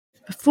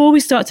Before we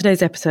start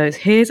today's episode,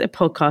 here's a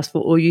podcast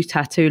for all you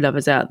tattoo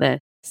lovers out there.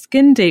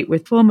 Skin Deep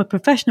with former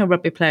professional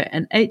rugby player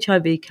and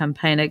HIV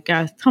campaigner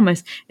Gareth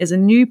Thomas is a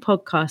new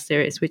podcast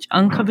series which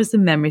uncovers the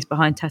memories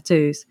behind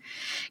tattoos.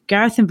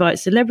 Gareth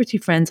invites celebrity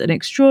friends and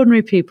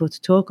extraordinary people to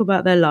talk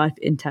about their life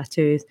in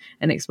tattoos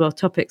and explore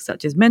topics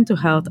such as mental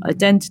health,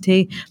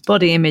 identity,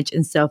 body image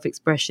and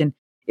self-expression.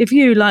 If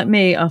you, like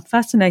me, are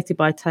fascinated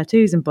by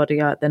tattoos and body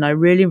art, then I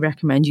really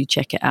recommend you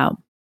check it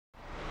out.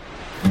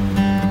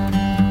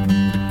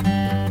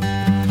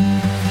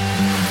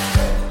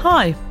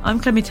 Hi, I'm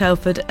Clemmie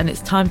Telford and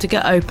it's time to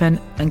get open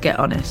and get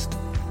honest.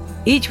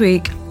 Each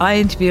week, I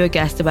interview a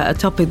guest about a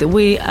topic that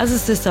we, as a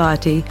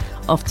society,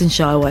 often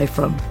shy away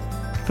from.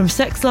 From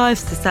sex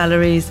lives to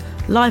salaries,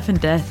 life and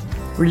death,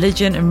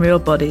 religion and real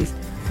bodies,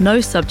 no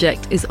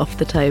subject is off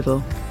the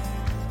table.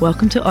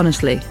 Welcome to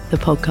Honestly, the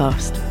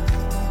podcast.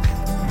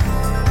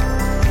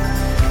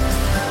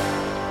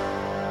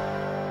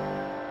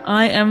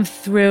 I am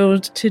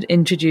thrilled to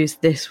introduce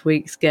this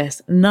week's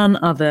guest,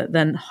 none other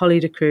than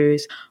Hollie De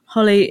Cruz.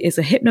 Hollie is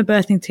a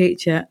hypnobirthing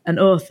teacher and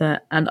author,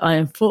 and I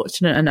am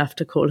fortunate enough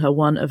to call her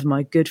one of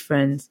my good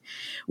friends.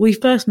 We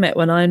first met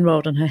when I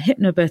enrolled on her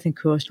hypnobirthing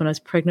course when I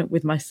was pregnant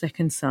with my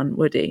second son,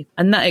 Woody.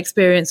 And that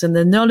experience and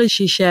the knowledge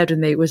she shared with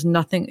me was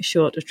nothing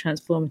short of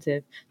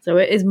transformative. So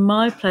it is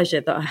my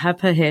pleasure that I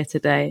have her here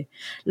today.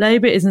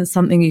 Labour isn't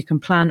something you can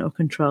plan or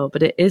control,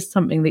 but it is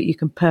something that you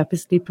can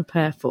purposely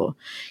prepare for.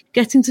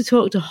 Getting to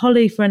talk to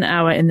Hollie for an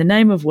hour in the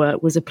name of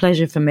work was a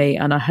pleasure for me,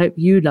 and I hope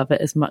you love it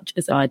as much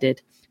as I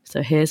did.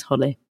 So here's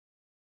Hollie.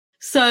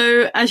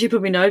 So, as you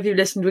probably know, if you've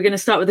listened, we're going to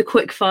start with a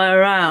quick fire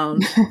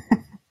round.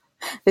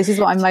 This is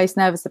what I'm most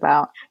nervous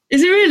about.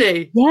 Is it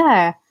really?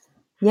 Yeah.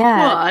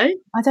 Why?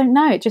 I don't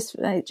know. It just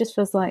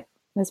feels like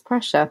there's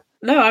pressure.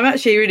 No, I'm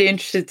actually really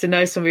interested to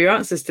know some of your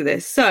answers to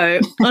this.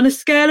 So, on a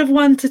scale of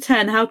 1 to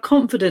 10, how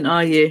confident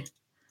are you?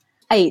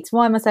 8.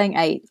 Why am I saying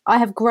 8? I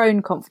have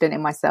grown confident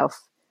in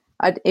myself.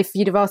 If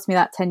you'd have asked me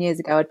that 10 years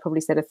ago, I'd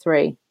probably said a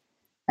 3.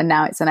 And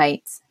now it's an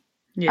 8.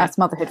 Yeah. That's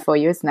motherhood for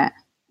you, isn't it?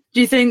 Do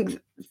you think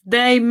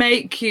they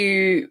make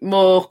you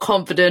more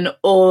confident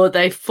or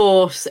they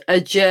force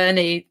a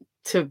journey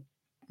to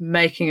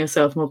making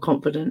yourself more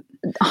confident?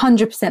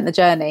 100% the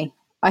journey.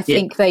 I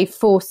think they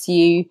force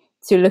you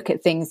to look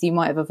at things you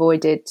might have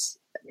avoided,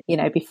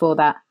 before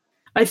that.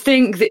 I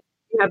think that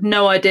you have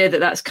no idea that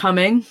that's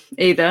coming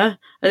either.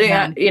 I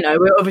think that,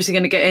 we're obviously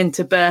going to get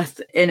into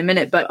birth in a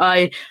minute, but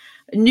I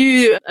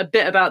knew a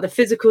bit about the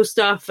physical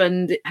stuff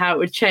and how it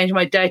would change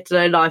my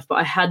day-to-day life, but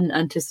I hadn't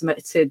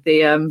anticipated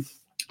the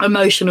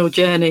emotional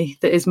journey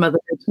that is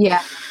motherhood.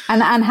 Yeah,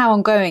 and how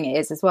ongoing it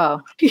is as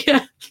well.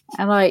 Yeah.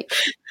 And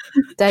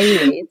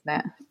daily, isn't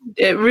it?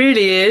 It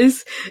really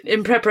is.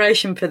 In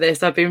preparation for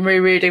this, I've been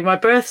rereading my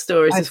birth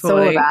stories this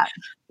morning. I saw that.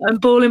 I'm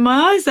bawling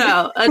my eyes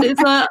out. And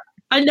it's like,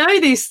 I know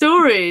these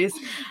stories.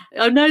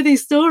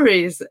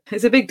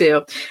 It's a big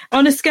deal.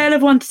 On a scale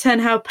of 1 to 10,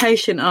 how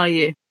patient are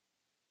you?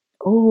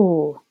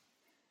 Oh,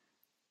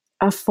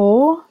 a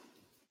 4?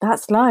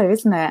 That's low,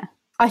 isn't it?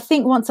 I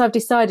think once I've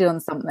decided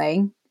on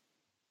something,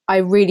 I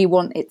really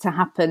want it to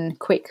happen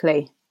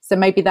quickly. So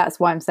maybe that's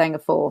why I'm saying a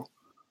 4.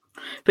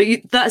 But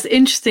that's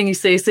interesting, you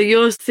see. So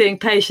you're seeing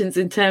patience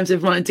in terms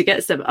of wanting to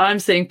get stuff. I'm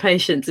seeing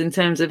patience in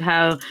terms of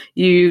how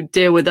you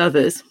deal with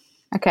others.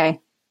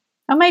 Okay.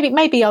 Oh,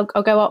 maybe I'll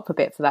go up a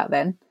bit for that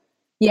then.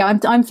 Yeah,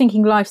 I'm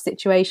thinking life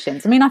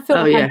situations. I mean, I feel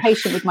I'm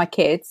patient with my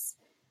kids.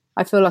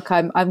 I feel like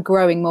I'm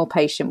growing more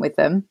patient with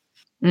them.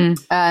 And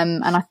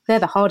they're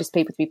the hardest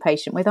people to be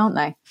patient with, aren't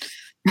they?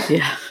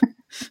 Yeah.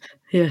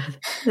 Yeah,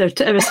 they're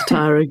ever so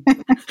tiring.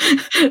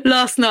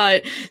 Last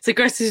night, so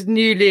Greta's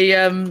newly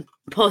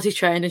potty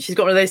trained and she's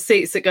got one of those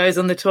seats that goes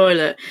on the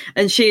toilet,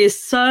 and she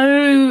is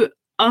so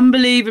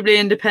unbelievably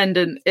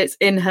independent. It's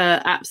in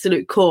her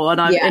absolute core, and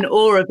I'm in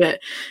awe of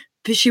it.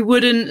 But she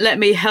wouldn't let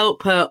me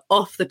help her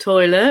off the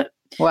toilet.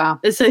 Wow.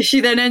 And so she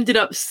then ended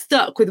up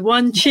stuck with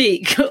one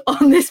cheek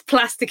on this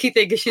plasticky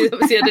thing because she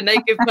obviously had a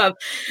naked bum.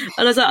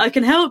 And I was like, I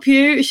can help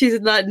you. She's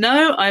like,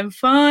 no, I'm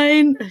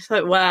fine. It's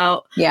like,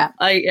 wow. Yeah.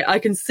 I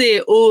can see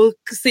it all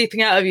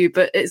seeping out of you,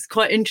 but it's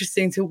quite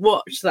interesting to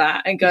watch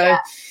that and go,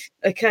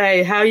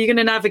 okay, how are you going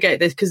to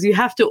navigate this? Because you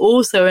have to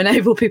also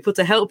enable people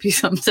to help you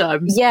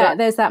sometimes. Yeah,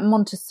 there's that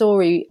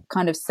Montessori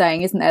kind of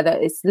saying, isn't there,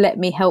 that it's let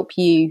me help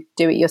you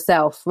do it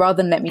yourself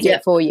rather than let me do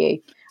it for you.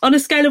 On a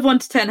scale of 1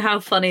 to 10, how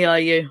funny are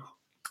you?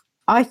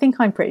 I think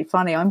I'm pretty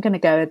funny. I'm going to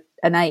go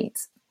an 8.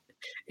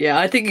 Yeah,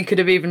 I think you could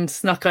have even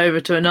snuck over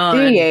to a 9.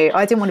 Do you?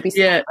 I didn't want to be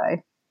snuck though.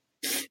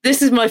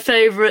 This is my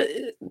favourite.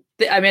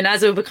 I mean,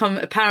 as it will become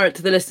apparent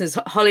to the listeners,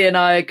 Hollie and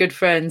I are good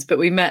friends, but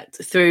we met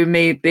through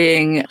me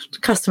being,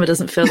 customer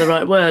doesn't feel the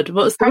right word.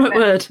 What's the right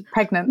word?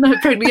 Pregnant. No,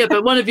 pregnant, yeah,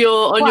 but one of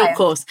your, on your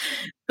course.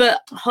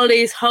 But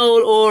Hollie's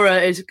whole aura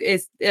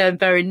is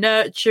very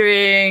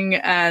nurturing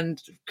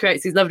and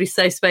creates these lovely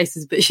safe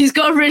spaces, but she's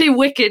got a really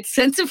wicked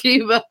sense of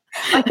humour.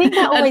 I think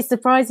that always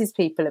surprises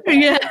people a bit.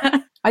 Yeah.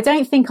 I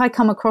don't think I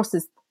come across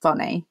as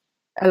funny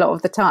a lot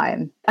of the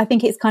time. I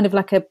think it's kind of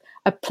like a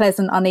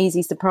pleasant,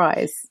 uneasy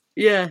surprise.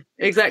 Yeah,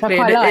 exactly.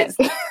 I quite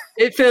like.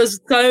 It feels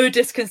so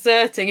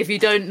disconcerting if you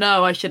don't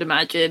know, I should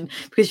imagine,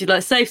 because you're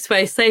like, safe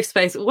space, safe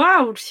space.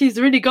 Wow, she's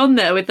really gone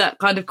there with that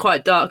kind of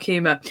quite dark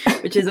humour,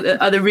 which is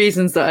are the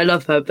reasons that I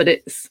love her. But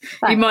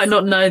you might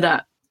not know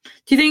that.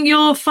 Do you think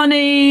you're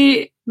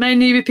funny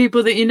mainly with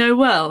people that you know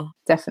well?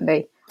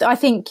 Definitely. I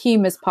think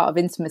humour's part of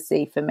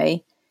intimacy for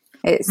me.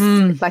 It's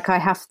like I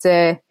have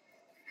to,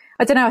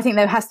 I don't know, I think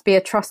there has to be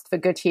a trust for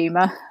good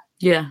humour.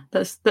 Yeah,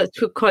 that's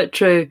quite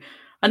true.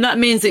 And that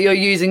means that you're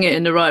using it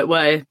in the right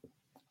way.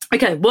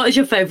 Okay, what is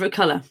your favourite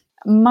colour?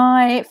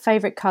 My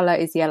favourite colour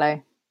is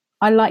yellow.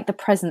 I like the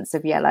presence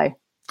of yellow.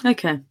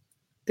 Okay,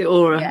 the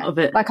aura of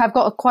it. Like I've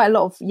got quite a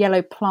lot of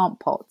yellow plant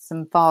pots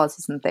and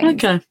vases and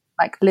things. Okay.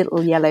 Like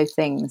little yellow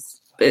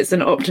things. It's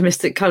an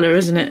optimistic colour,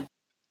 isn't it?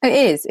 It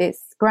is.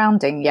 It's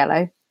grounding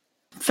yellow.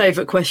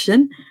 Favourite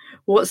question.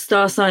 What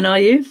star sign are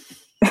you?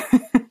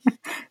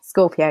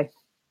 Scorpio.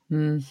 I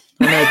know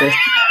this.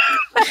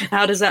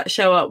 How does that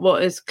show up?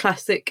 What is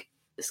classic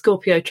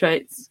Scorpio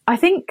traits? I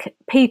think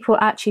people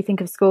actually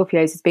think of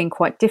Scorpios as being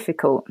quite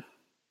difficult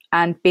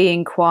and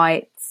being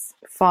quite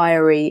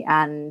fiery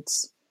and,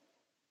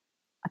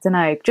 I don't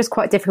know, just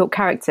quite difficult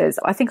characters.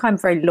 I think I'm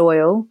very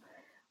loyal.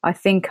 I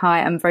think I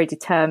am very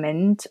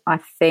determined. I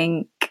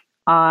think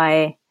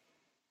I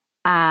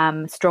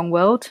am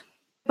strong-willed.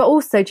 But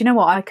also, do you know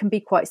what? I can be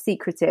quite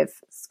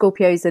secretive.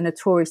 Scorpios are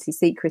notoriously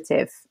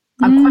secretive.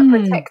 I'm quite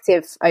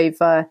protective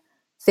over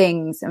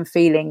things and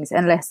feelings,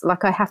 unless,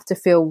 like, I have to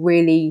feel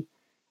really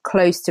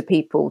close to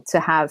people to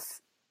have,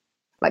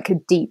 like, a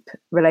deep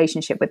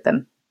relationship with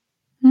them.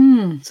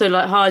 So,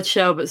 like, hard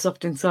shell but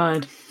soft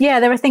inside.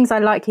 Yeah, there are things I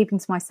like keeping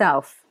to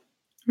myself.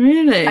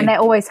 Really? And there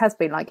always has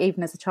been. Like,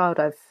 even as a child,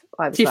 I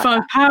was Do you like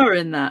find that. power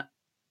in that?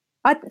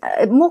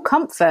 More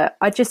comfort.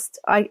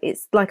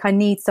 It's like I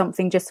need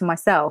something just for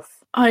myself.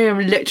 I am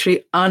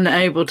literally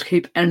unable to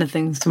keep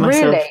anything to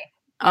myself. Really?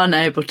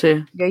 Unable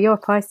to. You're a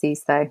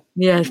Pisces, though.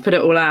 Yeah, just put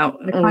it all out.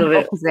 The all kind of of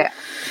it. opposite.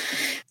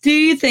 Do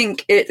you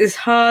think it is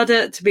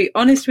harder to be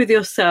honest with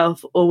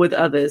yourself or with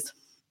others?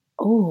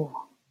 Oh,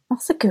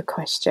 that's a good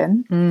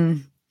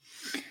question.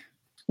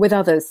 With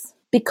others.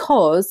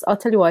 Because, I'll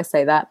tell you why I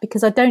say that,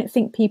 because I don't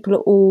think people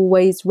are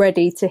always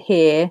ready to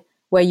hear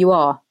where you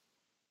are.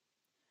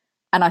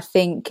 And I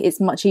think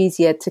it's much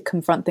easier to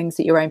confront things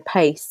at your own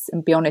pace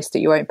and be honest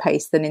at your own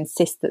pace than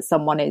insist that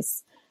someone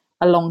is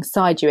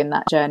alongside you in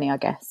that journey, I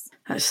guess.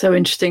 That's so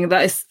interesting.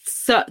 That is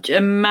such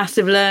a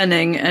massive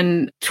learning.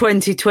 And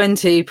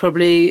 2020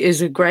 probably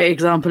is a great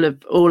example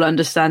of all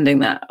understanding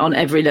that on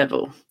every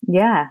level.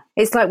 Yeah.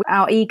 It's like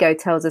our ego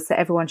tells us that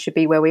everyone should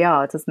be where we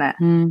are, doesn't it?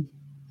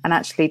 And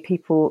actually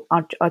people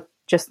are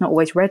just not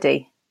always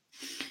ready.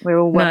 We're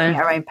all working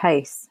at our own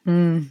pace.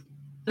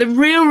 The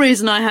real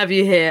reason I have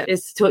you here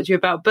is to talk to you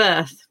about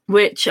birth,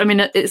 which, I mean,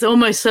 it's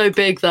almost so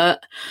big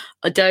that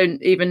I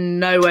don't even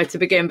know where to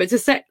begin. But to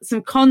set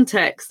some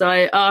context,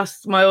 I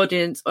asked my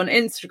audience on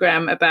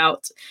Instagram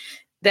about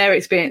their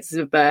experiences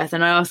of birth.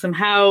 And I asked them,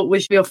 how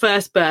was your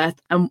first birth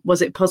and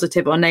was it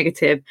positive or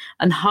negative?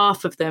 And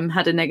half of them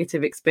had a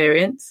negative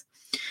experience.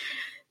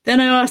 Then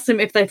I asked them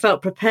if they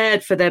felt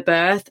prepared for their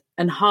birth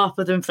and half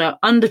of them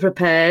felt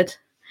underprepared.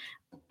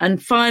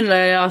 And finally,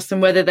 I asked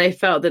them whether they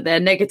felt that their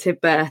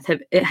negative birth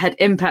had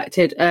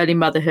impacted early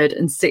motherhood,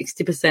 and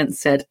 60%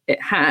 said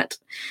it had.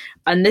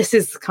 And this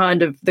is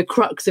kind of the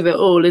crux of it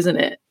all, isn't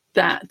it?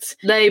 That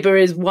labour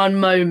is one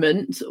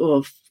moment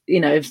or,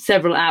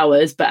 several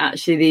hours, but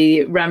actually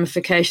the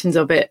ramifications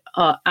of it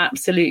are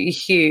absolutely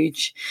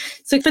huge.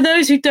 So for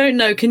those who don't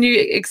know, can you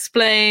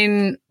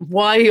explain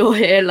why you're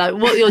here, like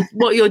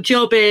what your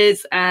job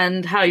is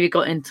and how you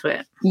got into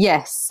it?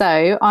 Yes.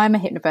 So I'm a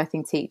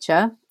hypnobirthing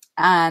teacher.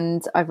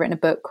 And I've written a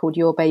book called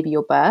Your Baby,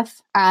 Your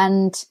Birth.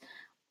 And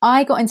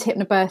I got into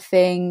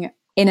hypnobirthing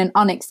in an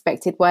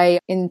unexpected way.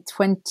 In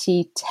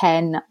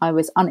 2010, I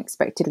was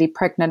unexpectedly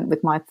pregnant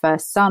with my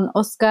first son,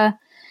 Oscar.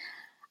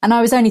 And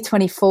I was only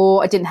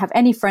 24. I didn't have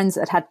any friends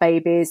that had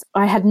babies.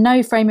 I had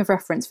no frame of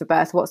reference for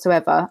birth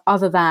whatsoever,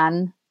 other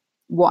than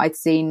what I'd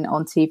seen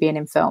on TV and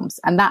in films.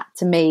 And that,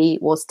 to me,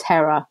 was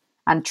terror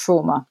and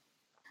trauma.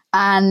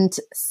 And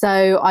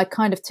so I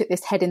kind of took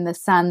this head in the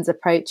sands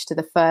approach to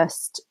the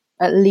first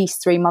at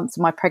least 3 months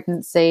of my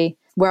pregnancy,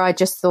 where I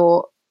just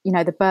thought,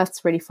 the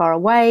birth's really far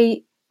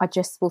away. I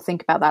just will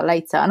think about that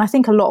later. And I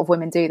think a lot of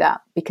women do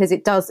that, because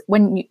it does,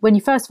 when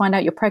you first find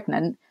out you're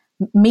pregnant,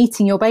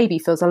 meeting your baby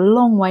feels a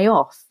long way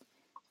off.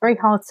 Very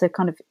hard to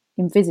kind of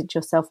envisage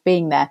yourself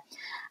being there.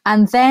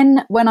 And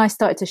then when I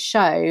started to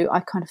show,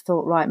 I kind of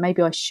thought, right,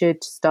 maybe I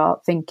should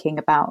start thinking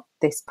about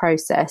this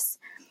process.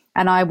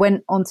 And I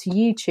went onto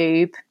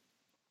YouTube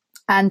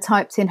and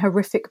typed in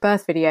horrific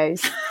birth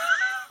videos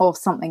or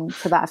something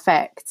to that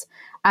effect,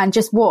 and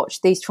just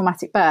watch these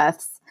traumatic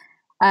births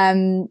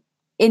in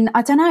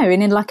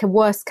like a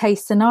worst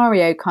case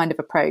scenario kind of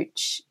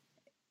approach,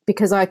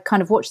 because I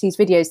kind of watched these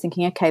videos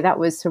thinking, okay, that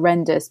was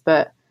horrendous,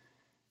 but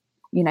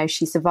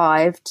she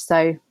survived.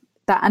 So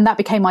that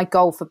became my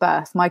goal for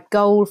birth. My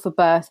goal for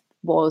birth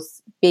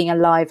was being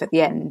alive at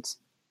the end.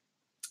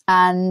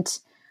 And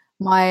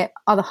my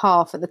other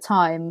half at the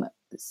time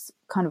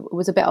kind of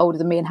was a bit older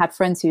than me and had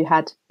friends who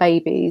had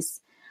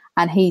babies.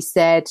 And he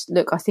said,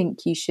 look, I think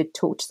you should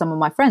talk to some of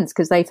my friends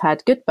because they've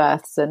had good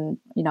births and,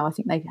 you know, I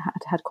think they've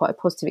had quite a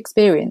positive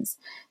experience.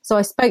 So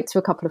I spoke to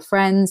a couple of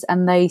friends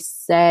and they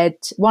said,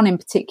 one in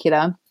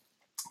particular,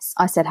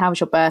 I said, how was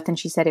your birth? And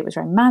she said it was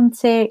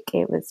romantic,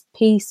 it was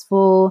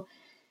peaceful,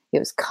 it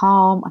was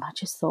calm. And I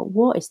just thought,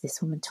 what is this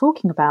woman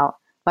talking about?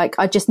 Like,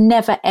 I just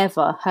never,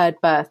 ever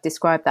heard birth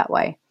described that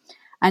way.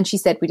 And she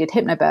said, we did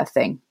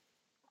hypnobirthing.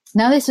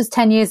 Now, this was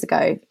 10 years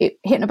ago.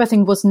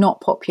 Hypnobirthing was not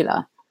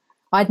popular.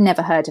 I'd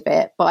never heard of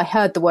it, but I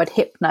heard the word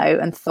hypno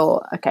and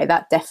thought, okay,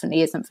 that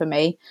definitely isn't for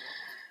me,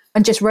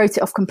 and just wrote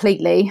it off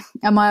completely.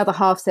 And my other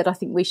half said, I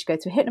think we should go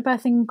to a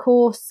hypnobirthing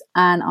course.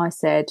 And I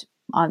said,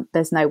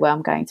 there's no way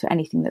I'm going to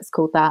anything that's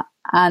called that.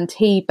 And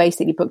he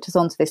basically booked us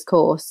onto this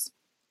course.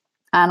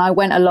 And I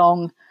went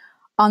along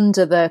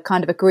under the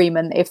kind of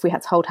agreement that if we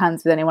had to hold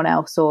hands with anyone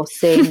else or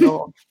sing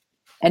or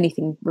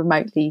anything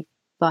remotely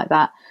like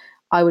that,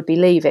 I would be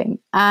leaving.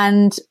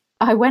 And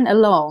I went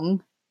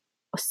along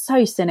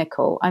so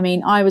cynical. I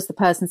mean, I was the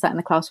person sat in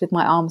the class with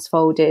my arms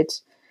folded,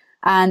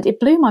 and it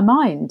blew my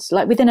mind.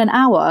 Like, within an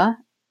hour,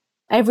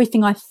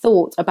 everything I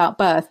thought about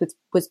birth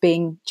was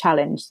being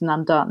challenged and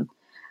undone.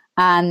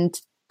 And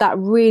that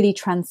really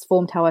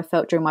transformed how I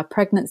felt during my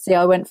pregnancy.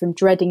 I went from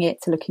dreading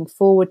it to looking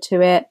forward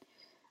to it.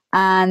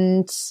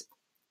 And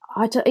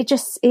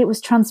it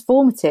was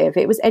transformative.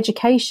 It was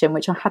education,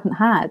 which I hadn't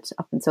had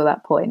up until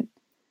that point.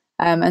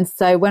 And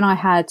so when I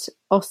had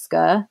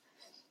Oscar,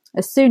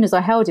 as soon as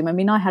I held him, I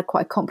mean, I had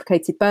quite a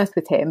complicated birth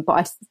with him, but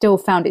I still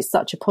found it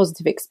such a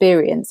positive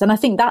experience. And I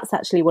think that's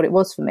actually what it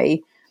was for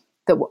me,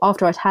 that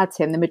after I'd had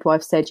him, the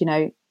midwife said, you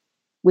know,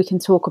 we can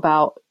talk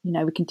about, you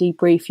know, we can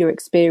debrief your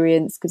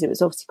experience because it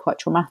was obviously quite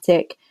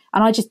traumatic.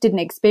 And I just didn't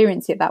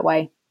experience it that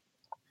way.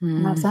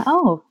 And I was like,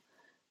 oh,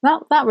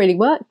 that really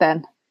worked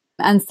then.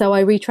 And so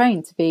I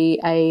retrained to be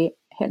a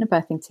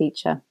hypnobirthing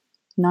teacher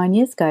 9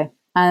 years ago.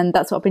 And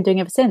that's what I've been doing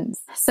ever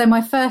since. So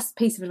my first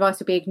piece of advice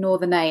would be ignore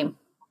the name.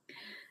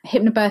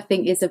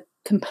 Hypnobirthing is a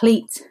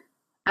complete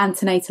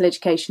antenatal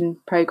education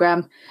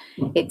program.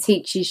 It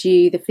teaches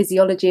you the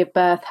physiology of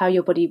birth, how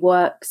your body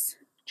works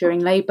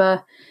during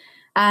labour,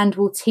 and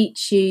will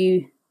teach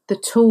you the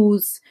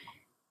tools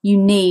you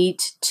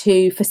need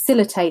to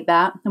facilitate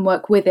that and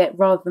work with it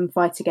rather than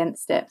fight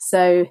against it.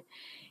 So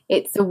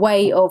it's a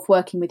way of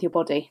working with your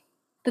body.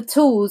 The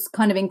tools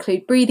kind of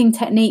include breathing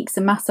techniques,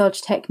 a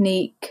massage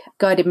technique,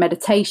 guided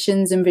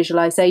meditations and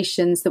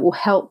visualizations that will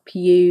help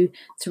you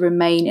to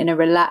remain in a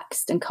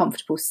relaxed and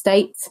comfortable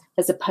state,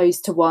 as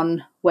opposed to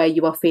one where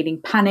you are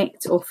feeling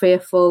panicked or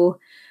fearful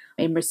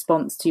in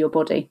response to your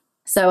body.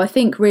 So I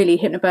think really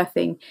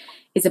hypnobirthing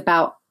is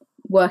about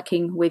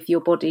working with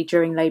your body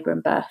during labour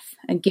and birth,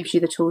 and gives you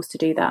the tools to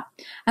do that.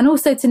 And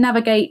also to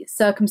navigate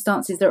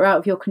circumstances that are out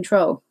of your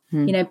control.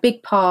 You know,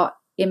 big part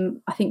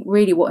in, I think,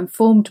 really what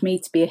informed me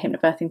to be a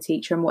hypnobirthing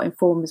teacher and what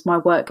informs my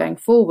work going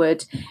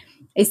forward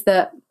is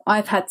that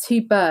I've had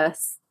 2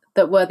 births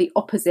that were the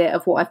opposite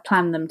of what I've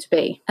planned them to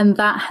be. And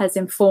that has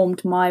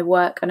informed my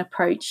work and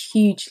approach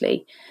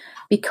hugely,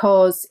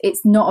 because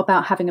it's not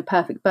about having a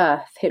perfect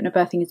birth.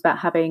 Hypnobirthing is about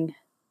having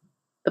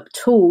the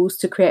tools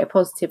to create a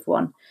positive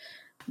one.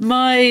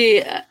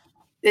 My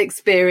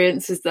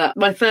experience is that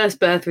my first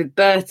birth with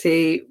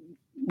Bertie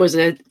was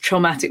a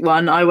traumatic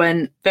one. I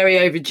went very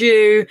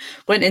overdue,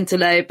 went into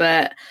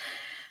labour,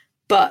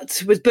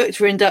 but was booked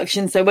for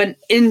induction. So went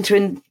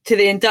into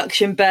the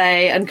induction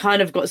bay and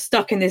kind of got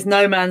stuck in this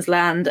no man's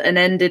land and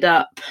ended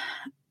up,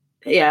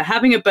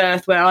 having a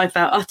birth where I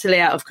felt utterly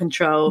out of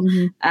control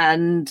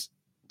and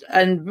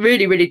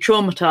really, really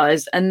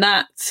traumatised. And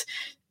that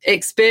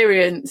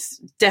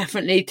experience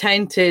definitely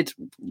tainted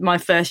my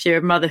first year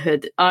of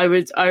motherhood. I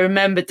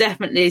remember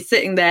definitely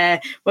sitting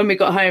there when we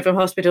got home from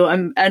hospital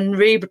and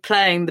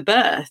replaying the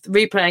birth,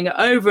 replaying it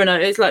over and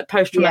over. It's like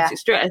post-traumatic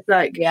stress,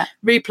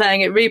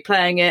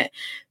 replaying it,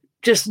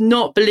 just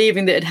not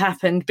believing that it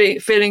happened,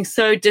 feeling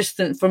so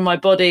distant from my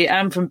body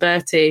and from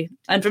Bertie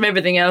and from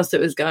everything else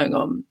that was going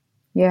on.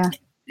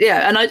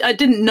 And I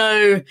didn't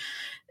know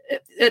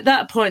at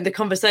that point, the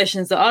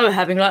conversations that I were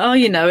having, like, oh,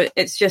 you know,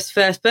 it's just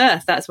first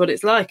birth. That's what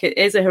it's like. It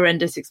is a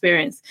horrendous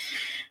experience.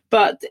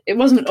 But it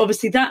wasn't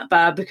obviously that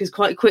bad, because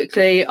quite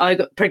quickly I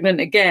got pregnant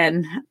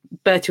again.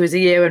 Bertie was a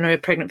year when I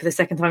was pregnant for the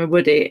second time with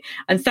Woody.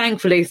 And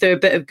thankfully, through a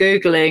bit of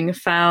Googling,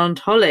 found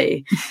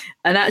Hollie.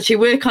 And actually,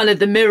 we're kind of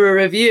the mirror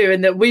of you,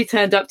 in that we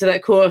turned up to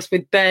that course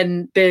with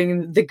Ben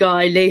being the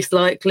guy least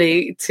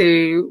likely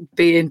to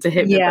be into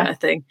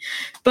hypnobirthing.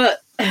 But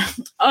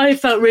I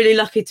felt really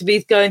lucky to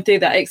be going through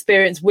that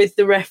experience with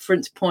the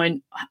reference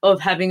point of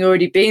having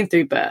already been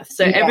through birth.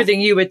 So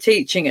everything you were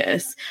teaching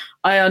us,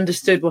 I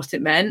understood what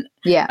it meant.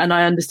 And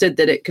I understood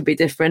that it could be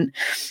different.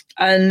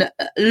 And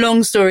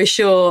long story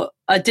short,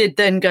 I did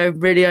then go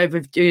really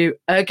overdue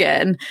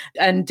again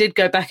and did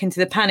go back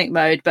into the panic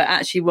mode. But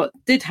actually what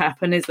did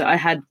happen is that I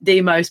had the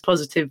most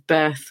positive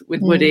birth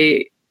with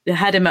Woody. I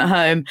had him at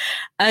home.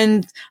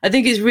 And I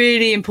think it's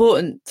really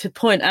important to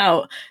point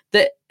out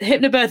that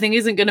hypnobirthing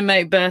isn't going to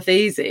make birth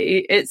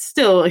easy. It's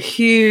still a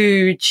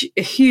huge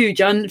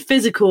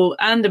physical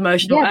and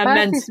emotional and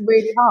mental. Birth is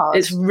really hard.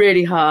 It's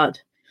really hard.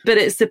 But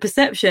it's the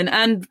perception.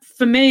 And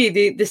for me,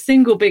 the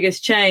single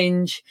biggest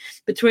change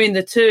between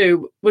the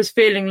two was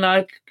feeling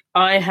like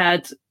I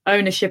had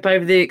ownership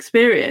over the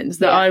experience,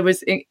 that I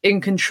was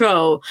in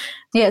control.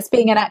 Yeah, it's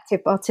being an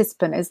active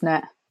participant, isn't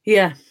it?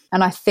 Yeah.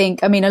 And I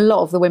think, I mean, a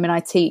lot of the women I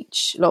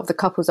teach, a lot of the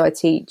couples I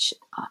teach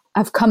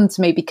have come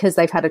to me because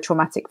they've had a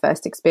traumatic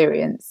first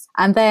experience.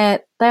 And they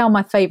are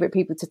my favourite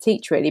people to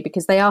teach, really,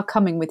 because they are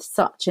coming with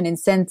such an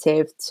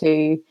incentive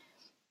to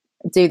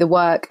do the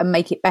work and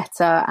make it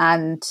better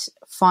and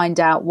find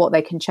out what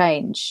they can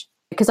change.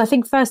 Because I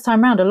think first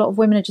time round, a lot of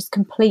women are just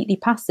completely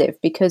passive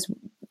because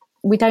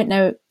we don't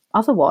know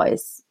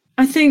otherwise.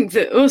 I think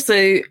that also,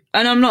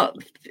 and I'm not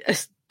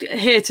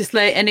here to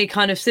slay any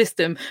kind of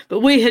system,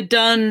 but we had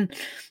done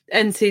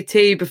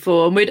NCT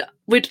before, and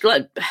we'd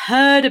like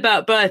heard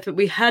about birth, but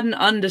we hadn't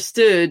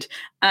understood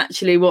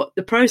actually what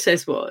the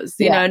process was,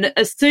 you know. And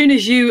as soon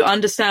as you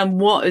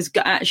understand what is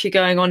actually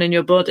going on in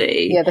your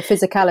body, the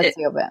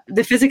physicality of it,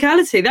 the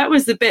physicality, that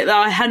was the bit that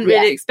I hadn't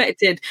really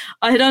expected.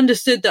 I had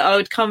understood that I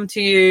would come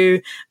to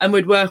you and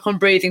would work on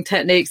breathing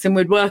techniques and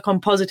would work on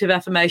positive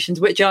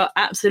affirmations, which are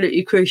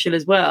absolutely crucial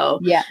as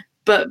well.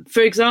 But for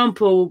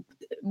example,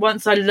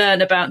 once I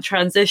learned about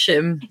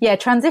transition. Yeah,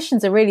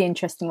 transition's a really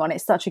interesting one.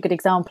 It's such a good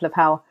example of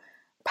how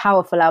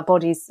powerful our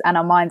bodies and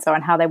our minds are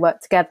and how they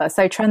work together.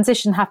 So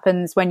transition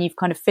happens when you've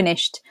kind of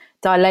finished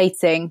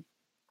dilating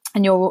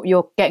and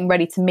you're getting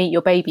ready to meet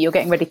your baby, you're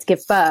getting ready to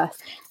give birth.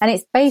 And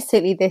it's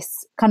basically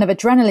this kind of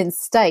adrenaline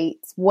state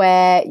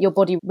where your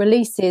body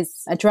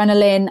releases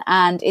adrenaline,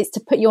 and it's to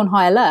put you on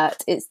high alert.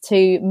 It's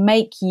to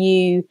make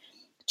you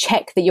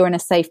check that you're in a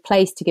safe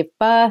place to give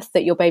birth,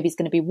 that your baby's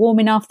going to be warm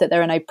enough, that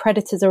there are no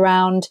predators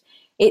around.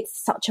 It's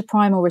such a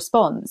primal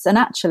response. And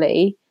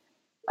actually,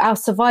 our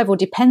survival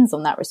depends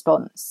on that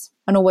response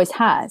and always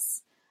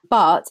has.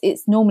 But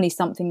it's normally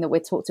something that we're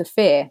taught to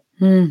fear,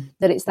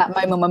 that it's that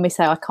moment when we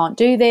say, I can't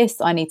do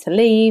this, I need to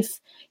leave,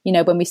 you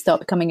know, when we start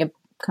becoming a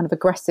kind of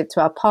aggressive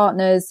to our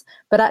partners.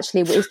 But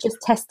actually, it's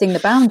just testing the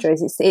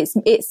boundaries.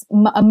 It's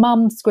a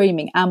mum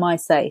screaming, am I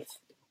safe?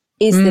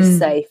 Is this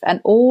safe? And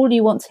all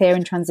you want to hear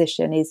in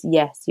transition is,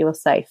 yes, you're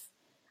safe.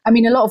 I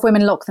mean, a lot of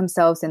women lock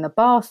themselves in the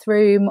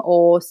bathroom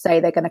or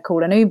say they're going to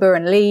call an Uber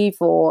and leave,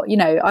 or, you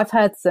know, I've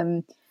heard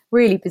some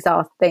really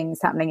bizarre things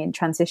happening in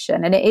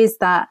transition. And it is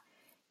that,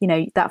 you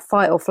know, that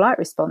fight or flight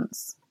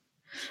response.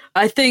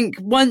 I think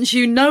once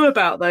you know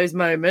about those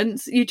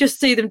moments, you just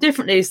see them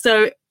differently.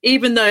 So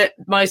even though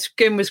my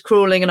skin was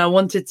crawling and I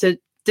wanted to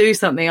do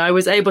something, I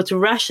was able to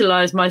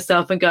rationalize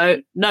myself and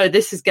go, no,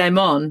 this is game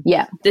on.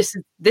 Yeah. This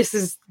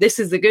is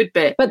the good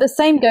bit. But the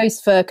same goes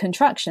for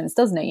contractions,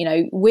 doesn't it? You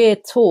know, we're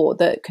taught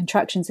that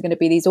contractions are going to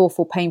be these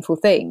awful, painful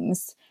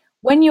things.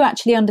 When you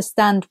actually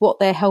understand what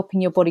they're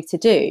helping your body to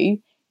do,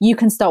 you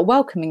can start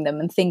welcoming them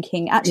and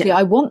thinking, actually,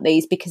 I want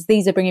these because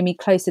these are bringing me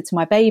closer to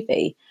my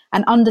baby,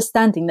 and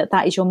understanding that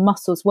that is your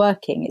muscles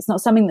working. It's not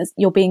something that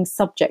you're being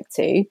subject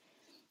to.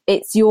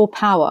 It's your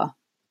power.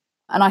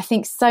 And I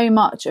think so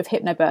much of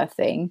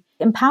hypnobirthing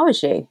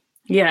empowers you.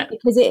 Yeah.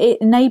 Because it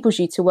enables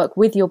you to work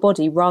with your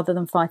body rather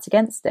than fight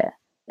against it.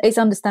 It's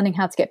understanding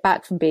how to get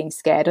back from being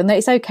scared, and that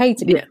it's okay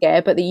to be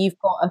scared, but that you've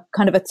got a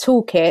kind of a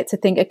toolkit to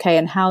think, okay,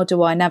 and how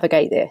do I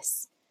navigate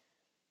this?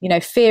 You know,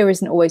 fear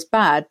isn't always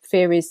bad.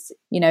 Fear is,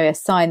 you know, a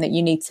sign that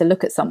you need to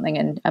look at something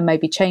and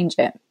maybe change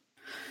it.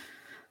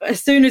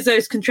 As soon as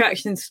those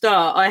contractions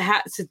start, I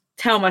had to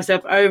tell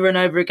myself over and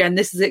over again,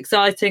 this is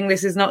exciting,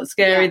 this is not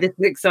scary, this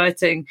is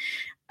exciting.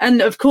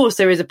 And of course,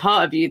 there is a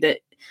part of you that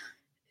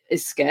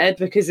is scared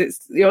because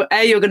you're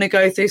going to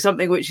go through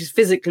something which is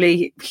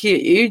physically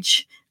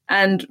huge.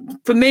 And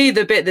for me,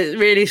 the bit that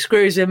really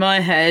screws in my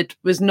head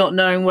was not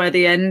knowing where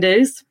the end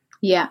is.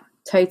 Yeah,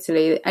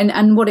 totally.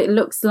 And what it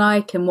looks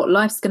like and what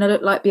life's going to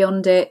look like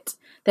beyond it.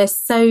 There's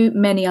so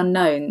many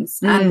unknowns,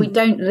 and we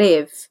don't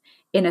live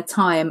in a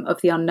time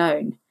of the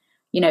unknown.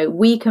 You know,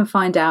 we can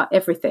find out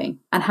everything,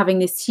 and having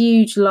this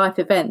huge life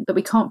event that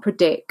we can't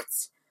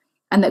predict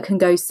and that can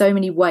go so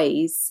many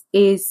ways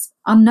is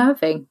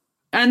unnerving.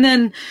 And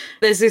then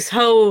there's this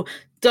whole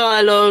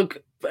dialogue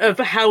of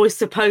how we're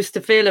supposed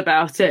to feel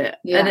about it.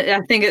 Yeah. And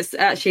I think it's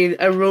actually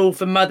a rule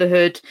for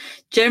motherhood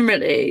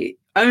generally.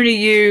 Only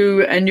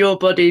you and your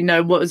body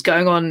know what was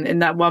going on in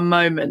that one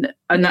moment,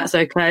 and that's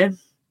okay.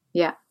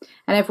 Yeah.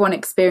 And everyone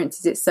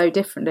experiences it so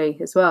differently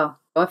as well.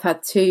 I've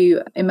had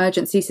 2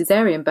 emergency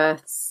cesarean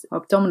births,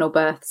 abdominal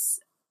births.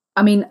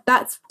 I mean,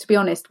 that's, to be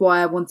honest,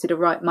 why I wanted to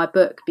write my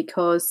book,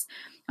 because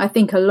I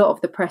think a lot of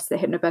the press that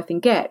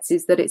hypnobirthing gets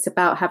is that it's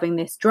about having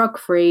this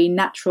drug-free,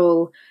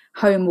 natural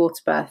home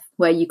water birth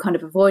where you kind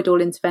of avoid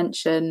all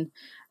intervention,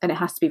 and it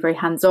has to be very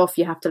hands-off.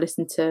 You have to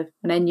listen to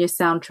an Enya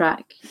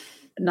soundtrack.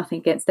 Nothing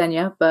against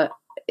Enya, but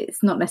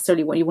it's not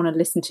necessarily what you want to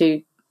listen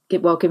to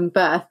while giving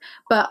birth.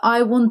 But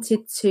I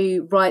wanted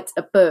to write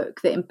a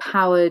book that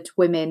empowered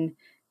women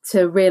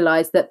to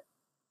realise that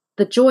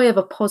the joy of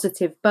a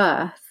positive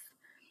birth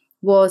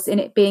was in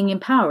it being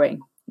empowering.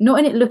 not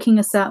in it looking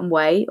a certain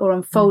way or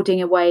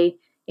unfolding away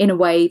in a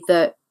way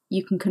that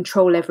you can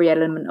control every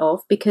element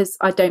of, because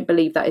I don't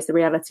believe that is the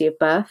reality of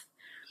birth,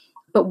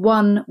 but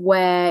one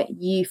where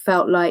you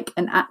felt like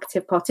an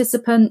active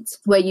participant,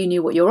 where you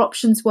knew what your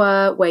options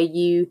were, where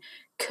you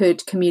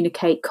could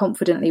communicate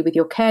confidently with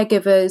your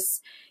caregivers,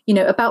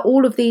 about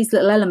all of these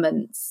little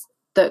elements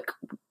that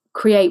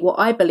create what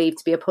I believe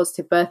to be a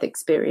positive birth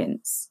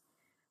experience.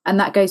 And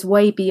that goes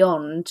way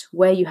beyond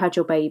where you had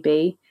your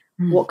baby,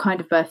 what kind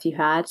of birth you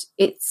had.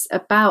 It's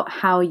about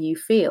how you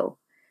feel.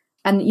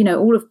 And,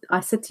 I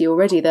said to you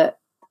already that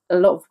a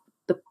lot of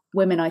the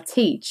women I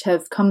teach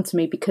have come to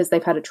me because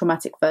they've had a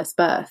traumatic first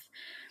birth.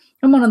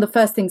 And one of the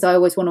first things I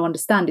always want to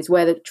understand is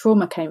where the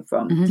trauma came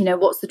from.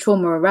 What's the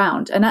trauma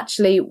around? And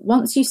actually,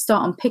 once you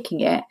start unpicking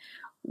it,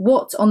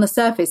 what on the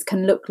surface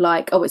can look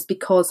like, oh, it's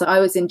because I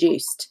was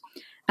induced.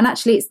 And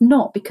actually, it's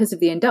not because of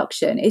the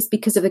induction. It's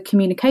because of the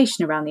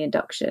communication around the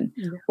induction,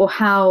 or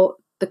how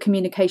the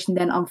communication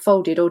then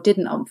unfolded or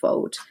didn't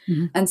unfold.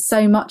 And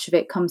so much of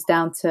it comes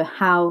down to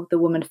how the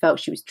woman felt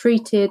she was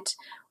treated,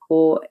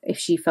 or if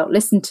she felt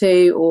listened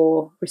to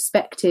or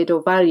respected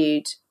or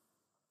valued.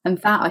 And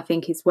that, I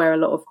think, is where a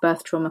lot of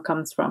birth trauma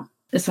comes from.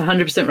 It's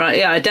 100% right.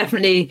 Yeah, I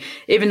definitely,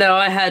 even though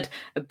I had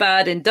a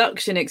bad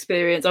induction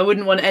experience, I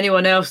wouldn't want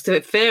anyone else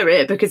to fear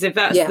it, because if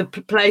that's the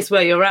place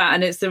where you're at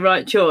and it's the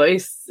right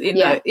choice,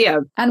 know.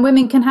 And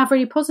women can have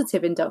really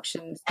positive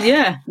inductions.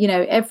 Yeah.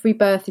 Every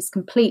birth is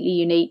completely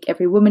unique.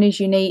 Every woman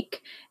is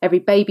unique. Every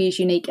baby is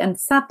unique. And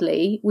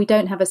sadly, we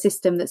don't have a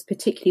system that's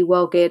particularly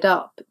well geared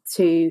up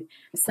to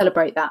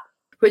celebrate that.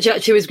 Which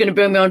actually was going to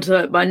bring me on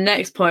to my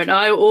next point.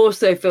 I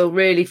also feel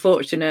really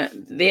fortunate.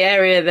 The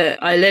area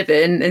that I live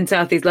in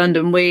South East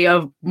London, we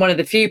are one of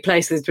the few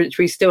places which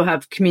we still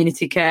have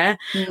community care.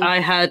 I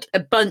had a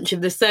bunch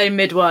of the same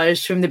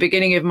midwives from the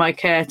beginning of my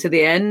care to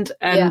the end.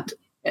 And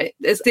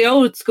it's the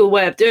old school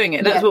way of doing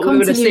it. That's what we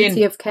would have seen.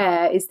 Continuity of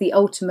care is the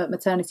ultimate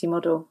maternity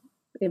model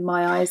in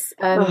my eyes.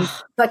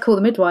 Like Call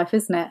the Midwife,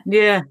 isn't it?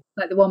 Yeah.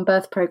 Like the one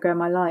birth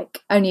programme I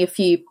like. Only a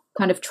few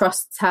kind of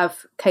trusts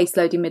have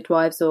caseloading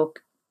midwives or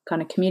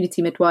kind of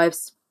community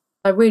midwives.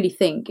 I really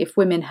think if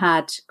women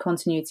had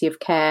continuity of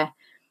care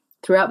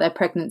throughout their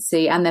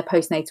pregnancy and their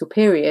postnatal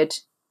period,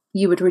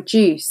 you would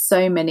reduce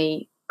so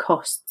many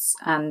costs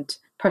and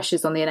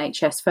pressures on the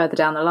NHS further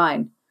down the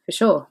line, for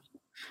sure.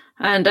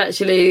 And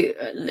actually,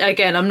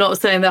 again, I'm not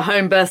saying that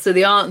home births are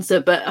the answer,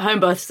 but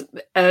home births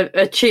are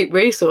a cheap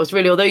resource,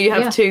 really. Although you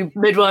have two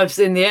midwives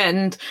in the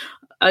end,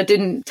 I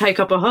didn't take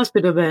up a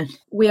hospital bed.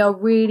 We are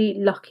really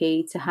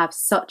lucky to have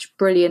such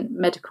brilliant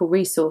medical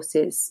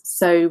resources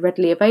so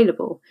readily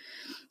available.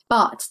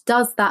 But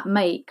does that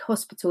make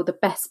hospital the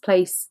best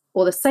place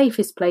or the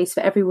safest place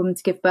for every woman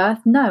to give birth?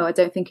 No, I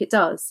don't think it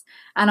does.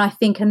 And I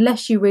think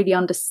unless you really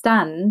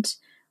understand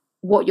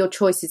what your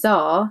choices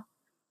are,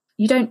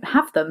 you don't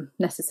have them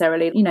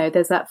necessarily.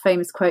 There's that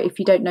famous quote, if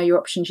you don't know your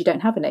options, you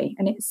don't have any.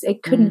 And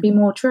it couldn't be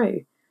more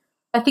true.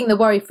 I think the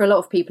worry for a lot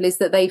of people is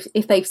that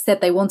if they've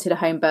said they wanted a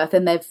home birth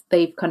and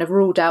they've kind of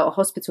ruled out a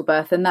hospital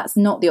birth, and that's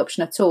not the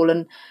option at all.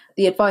 And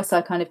the advice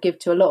I kind of give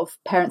to a lot of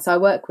parents I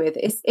work with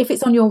is, if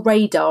it's on your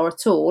radar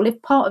at all,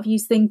 if part of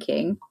you's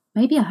thinking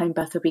maybe a home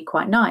birth would be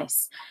quite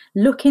nice,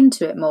 look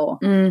into it more,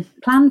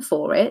 plan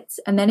for it.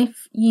 And then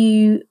if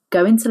you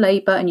go into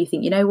labour and you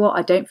think,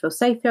 I don't feel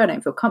safe here, I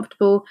don't feel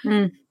comfortable,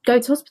 go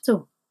to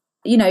hospital.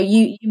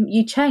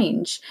 You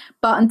change.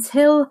 But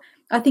until,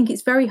 I think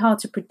it's very hard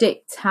to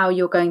predict how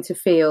you're going to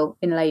feel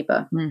in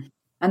labour.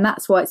 And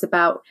that's why it's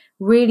about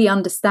really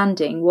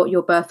understanding what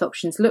your birth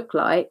options look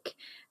like,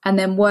 and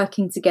then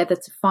working together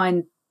to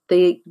find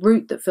the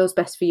route that feels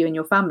best for you and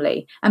your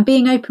family, and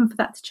being open for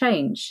that to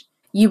change.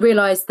 You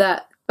realise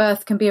that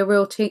birth can be a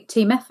real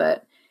team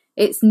effort.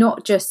 It's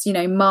not just,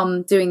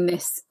 mum doing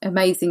this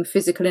amazing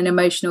physical and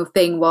emotional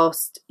thing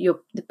whilst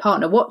the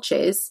partner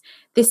watches.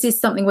 This is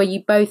something where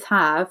you both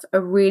have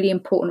a really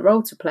important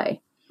role to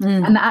play.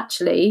 And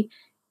actually,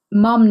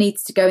 mum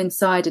needs to go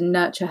inside and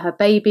nurture her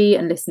baby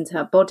and listen to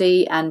her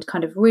body and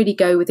kind of really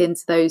go within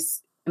to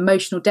those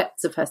emotional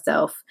depths of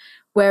herself,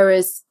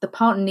 whereas the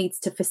partner needs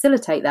to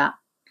facilitate that.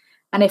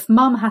 And if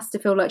mum has to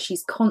feel like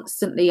she's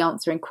constantly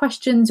answering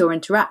questions or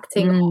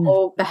interacting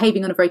or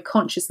behaving on a very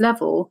conscious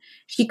level,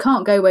 she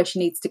can't go where she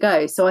needs to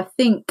go. So I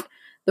think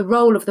the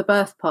role of the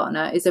birth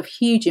partner is of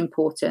huge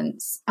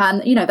importance.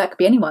 And, that could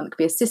be anyone. It could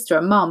be a sister,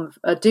 a mum,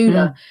 a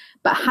doula.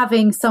 But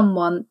having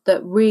someone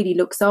that really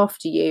looks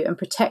after you and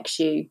protects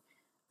you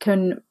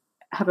can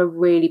have a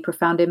really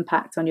profound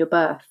impact on your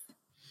birth.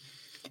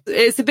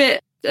 It's a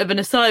bit of an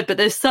aside, but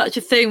there's such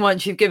a thing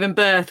once you've given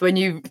birth, when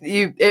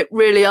it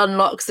really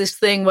unlocks this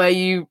thing where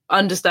you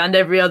understand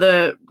every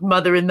other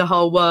mother in the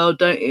whole world,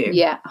 don't you?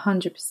 Yeah,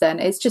 100%.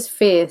 It's just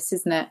fierce,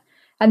 isn't it?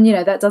 And,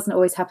 that doesn't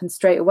always happen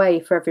straight away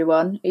for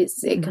everyone.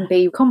 It can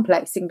be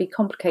complex, it can be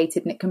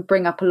complicated, and it can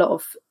bring up a lot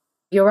of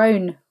your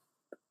own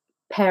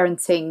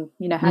parenting,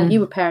 how you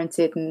were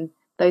parented and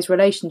those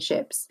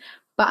relationships.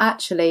 But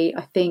actually,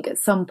 I think at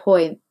some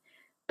point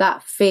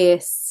that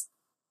fierce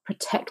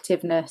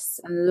protectiveness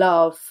and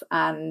love,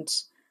 and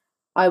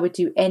I would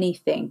do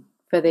anything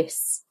for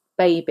this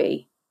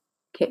baby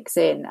kicks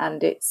in.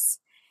 And it's,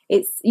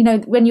 you know,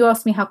 when you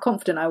ask me how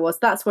confident I was,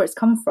 that's where it's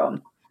come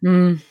from.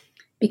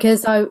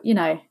 Because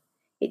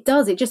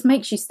it just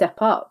makes you step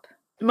up.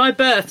 My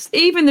births,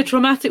 even the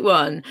traumatic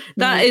one,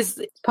 that is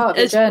it's part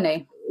of the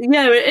journey.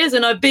 Yeah, it is.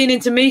 And I've been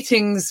into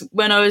meetings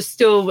when I was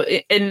still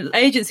in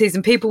agencies,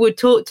 and people would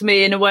talk to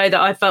me in a way that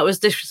I felt was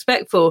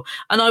disrespectful.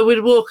 And I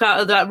would walk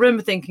out of that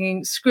room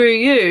thinking, screw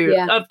you.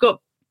 Yeah. I've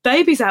got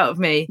babies out of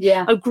me.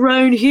 Yeah. I've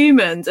grown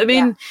humans. I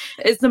mean,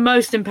 it's the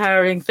most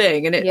empowering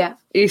thing. And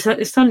you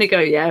suddenly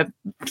go,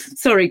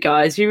 sorry,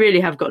 guys, you really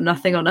have got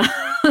nothing on us.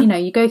 You know,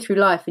 you go through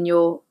life and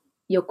you're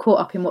caught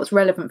up in what's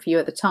relevant for you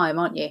at the time,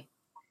 aren't you?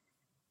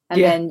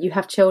 And then you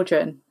have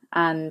children,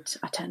 and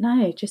I don't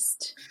know,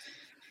 just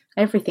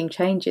everything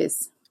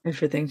changes.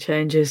 Everything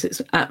changes. It's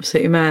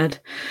absolutely mad.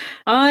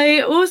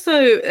 I also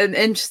am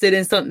interested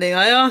in something.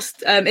 I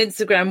asked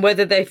Instagram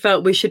whether they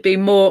felt we should be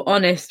more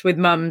honest with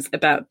mums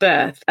about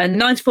birth,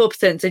 and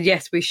 94% said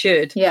yes, we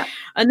should. Yeah.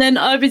 And then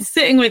I've been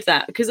sitting with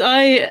that because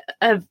I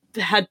have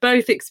had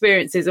both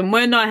experiences, and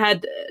when I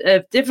had a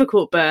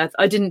difficult birth,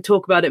 I didn't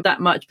talk about it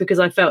that much because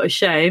I felt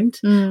ashamed,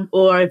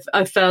 or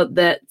I felt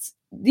that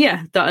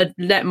I'd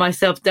let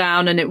myself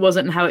down and it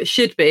wasn't how it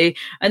should be.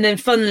 And then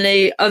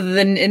funnily, other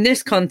than in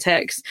this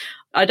context,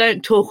 I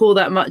don't talk all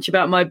that much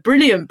about my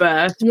brilliant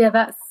birth. Yeah,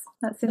 that's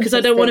because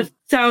I don't want to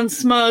sound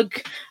smug.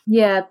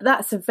 Yeah,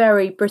 that's a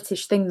very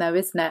British thing though,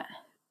 isn't it?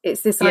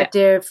 It's this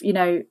idea of, you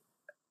know,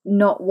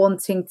 not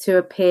wanting to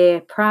appear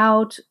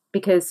proud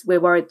because we're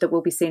worried that we'll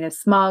be seen as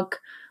smug,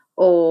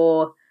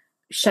 or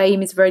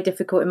shame is a very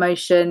difficult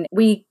emotion.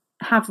 We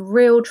have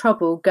real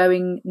trouble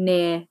going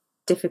near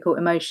difficult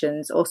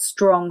emotions or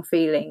strong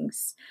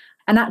feelings.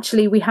 And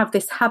actually we have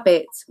this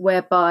habit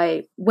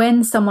whereby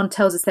when someone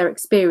tells us their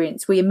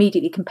experience, we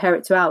immediately compare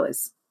it to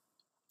ours.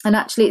 And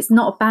actually it's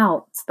not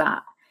about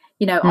that.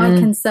 You know, I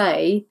can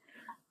say,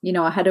 you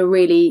know, I had a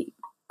really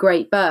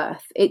great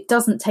birth. It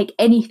doesn't take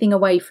anything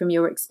away from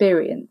your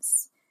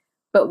experience,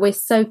 but we're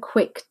so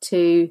quick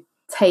to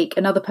take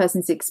another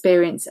person's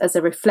experience as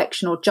a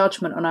reflection or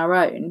judgment on our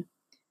own.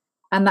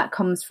 And that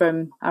comes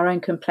from our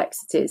own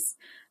complexities.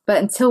 But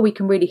until we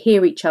can really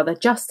hear each other,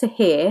 just to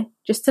hear,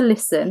 just to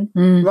listen,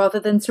 rather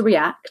than to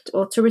react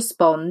or to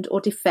respond or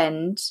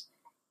defend,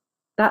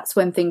 that's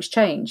when things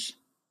change.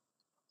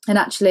 And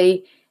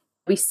actually,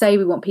 we say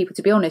we want people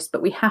to be honest,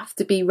 but we have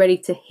to be ready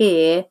to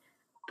hear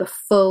the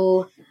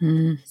full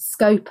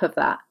scope of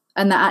that,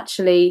 and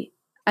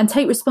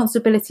take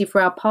responsibility for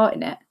our part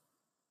in it.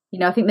 You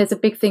know, I think there's a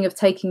big thing of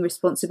taking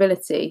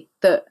responsibility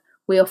that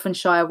we often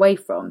shy away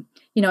from.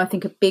 You know, I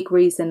think a big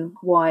reason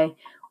why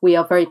we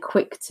are very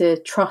quick to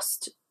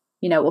trust,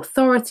 you know,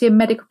 authority and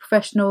medical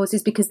professionals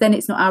is because then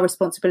it's not our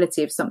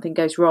responsibility if something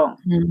goes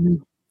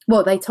wrong.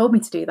 Well, they told me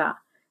to do that,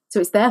 so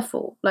it's their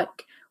fault.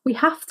 Like, we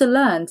have to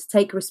learn to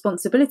take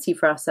responsibility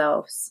for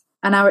ourselves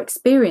and our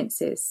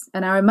experiences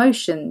and our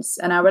emotions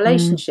and our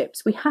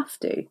relationships. We have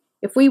to.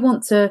 If we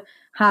want to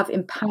have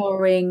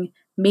empowering,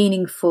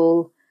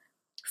 meaningful,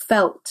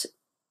 felt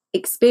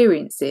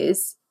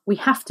experiences, we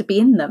have to be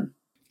in them.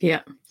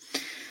 Yeah.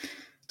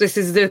 This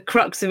is the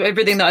crux of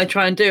everything that I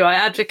try and do. I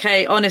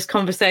advocate honest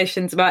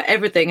conversations about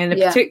everything, and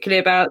particularly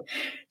about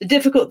the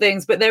difficult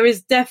things. But there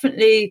is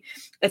definitely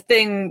a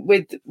thing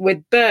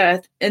with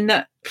birth, in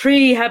that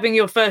having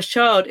your first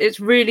child, it's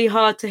really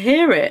hard to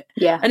hear it.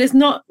 Yeah. And it's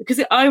not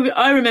because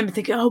I remember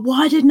thinking, oh,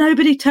 why did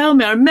nobody tell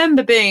me? I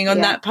remember being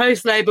on that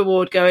post-labour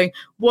ward going,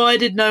 why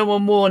did no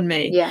one warn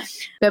me? Yeah.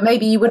 But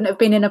maybe you wouldn't have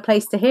been in a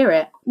place to hear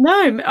it.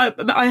 No,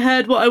 I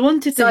heard what I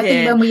wanted to hear. So I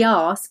think when we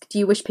ask, do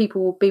you wish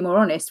people would be more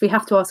honest? We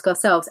have to ask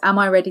ourselves, am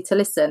I ready to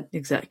listen?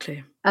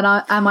 Exactly. And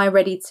am I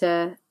ready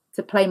to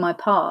play my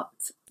part?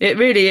 It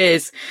really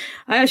is.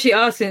 I actually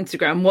asked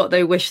Instagram what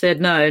they wish they'd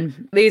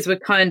known. These were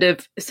kind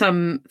of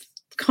some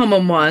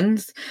common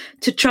ones: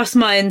 to trust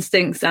my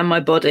instincts and my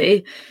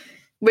body,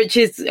 which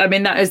is, I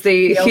mean, that is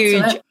the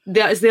huge, ultimate.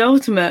 That is the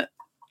ultimate.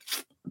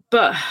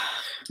 But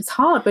it's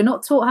hard. We're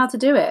not taught how to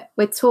do it.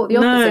 We're taught the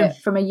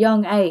opposite from a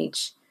young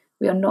age.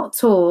 We are not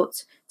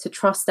taught to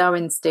trust our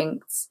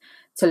instincts,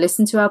 to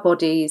listen to our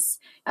bodies,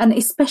 and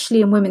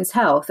especially in women's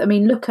health. I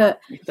mean, look at,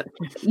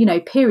 you know,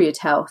 period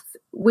health.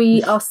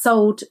 We are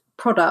sold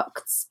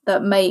products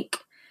that make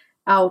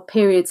our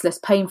periods less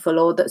painful,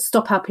 or that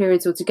stop our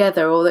periods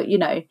altogether, or that, you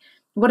know,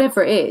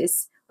 whatever it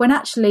is, when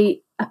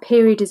actually a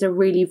period is a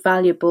really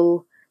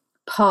valuable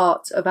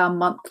part of our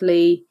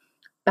monthly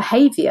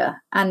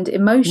behaviour and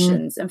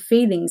emotions and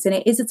feelings. And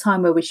it is a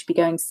time where we should be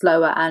going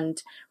slower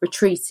and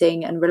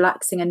retreating and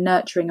relaxing and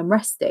nurturing and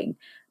resting.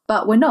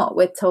 But we're not.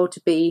 We're told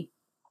to be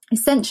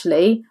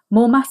essentially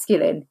more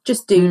masculine.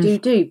 Just do,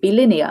 be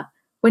linear.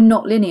 We're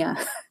not linear.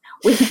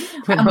 We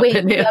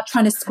are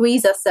trying to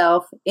squeeze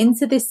ourselves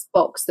into this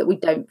box that we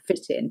don't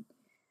fit in.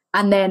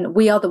 And then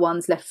we are the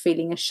ones left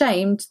feeling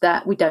ashamed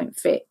that we don't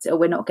fit, or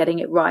we're not getting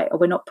it right, or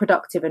we're not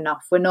productive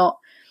enough, we're not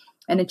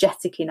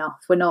energetic enough,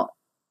 we're not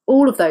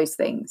all of those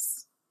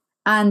things.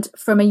 And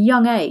from a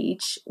young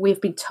age, we've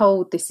been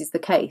told this is the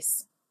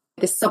case.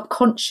 This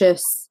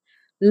subconscious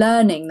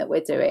learning that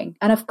we're doing.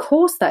 And of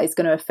course that is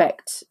going to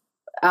affect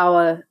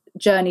our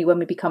journey when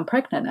we become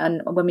pregnant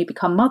and when we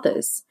become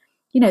mothers.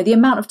 The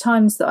amount of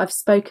times that I've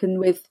spoken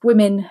with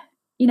women,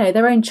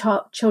 their own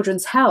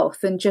children's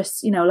health, and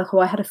just, like,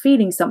 I had a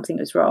feeling something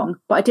was wrong,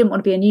 but I didn't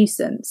want to be a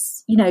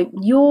nuisance.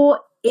 Your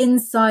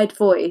inside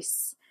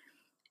voice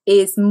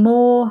is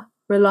more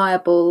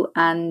reliable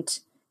and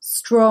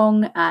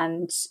strong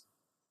and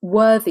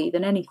worthy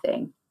than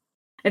anything.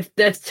 If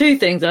there's two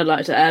things I'd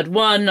like to add.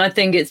 One, I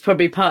think it's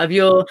probably part of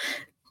your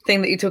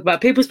thing that you talk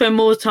about. People spend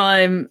more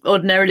time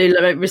ordinarily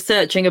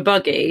researching a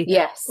buggy,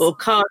 yes, or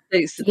car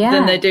seats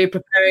than they do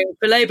preparing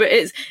for labour.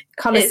 It's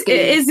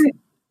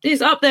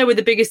up there with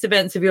the biggest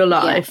events of your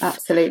life. Yeah,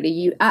 absolutely.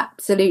 You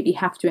absolutely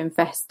have to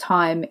invest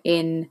time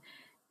in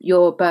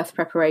your birth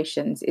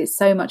preparations. It's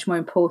so much more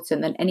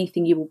important than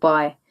anything you will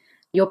buy.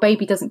 Your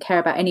baby doesn't care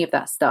about any of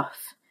that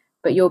stuff,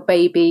 but your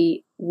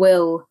baby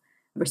will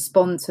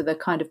respond to the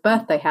kind of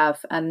birth they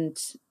have. And,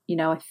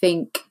 I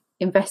think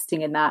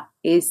investing in that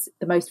is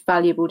the most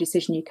valuable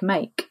decision you can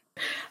make.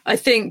 I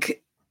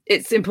think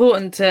it's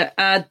important to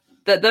add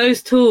that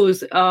those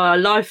tools are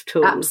life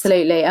tools.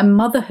 Absolutely. And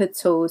motherhood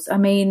tools. I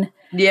mean,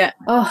 the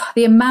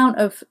amount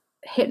of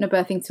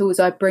hypnobirthing tools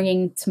I bring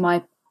into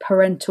my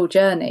parental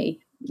journey.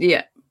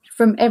 Yeah.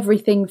 From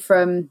everything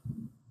from,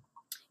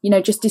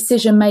 just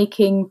decision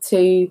making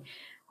to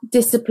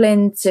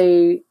discipline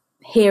to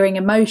hearing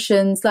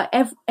emotions, like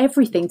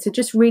everything, to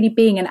just really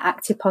being an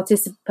active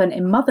participant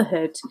in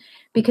motherhood.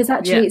 Because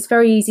actually it's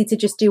very easy to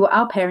just do what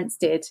our parents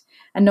did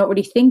and not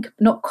really think,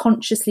 not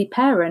consciously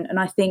parent. And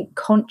I think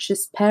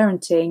conscious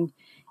parenting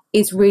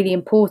is really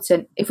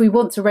important if we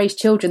want to raise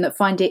children that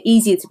find it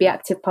easier to be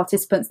active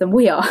participants than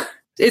we are.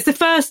 It's the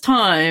first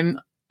time,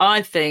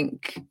 I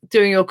think,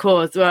 doing your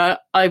course where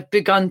I've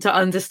begun to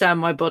understand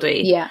my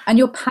body. Yeah, and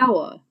your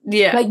power.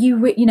 Yeah.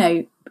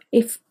 Like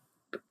if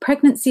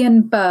pregnancy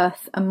and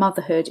birth and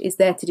motherhood is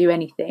there to do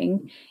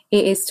anything,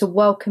 it is to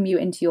welcome you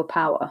into your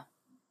power.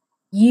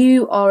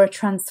 You are a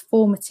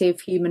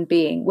transformative human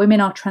being. Women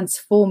are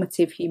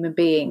transformative human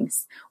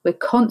beings. We're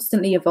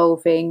constantly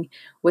evolving.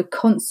 We're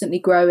constantly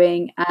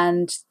growing.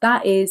 And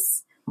that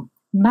is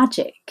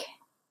magic.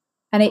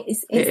 And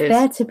it's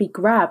there to be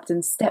grabbed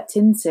and stepped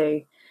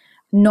into,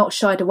 not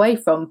shied away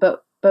from.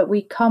 But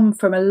we come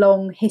from a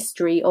long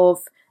history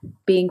of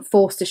being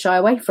forced to shy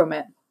away from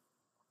it.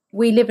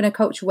 We live in a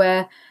culture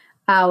where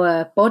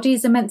our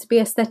bodies are meant to be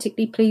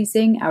aesthetically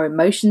pleasing, our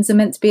emotions are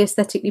meant to be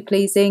aesthetically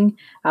pleasing,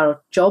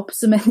 our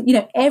jobs are meant,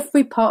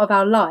 every part of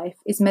our life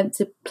is meant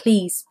to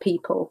please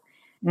people.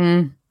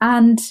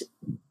 And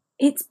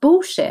it's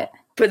bullshit.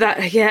 But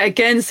that,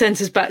 again,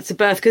 sends us back to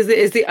birth, because it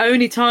is the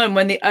only time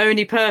when the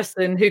only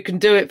person who can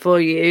do it for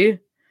you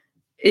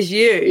is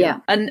you. Yeah.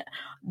 And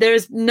there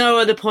is no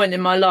other point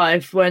in my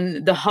life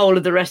when the whole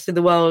of the rest of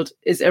the world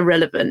is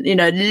irrelevant.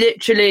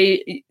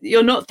 Literally,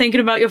 you're not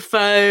thinking about your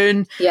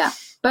phone. Yeah.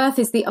 Birth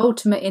is the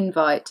ultimate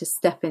invite to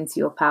step into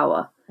your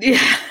power. Yeah.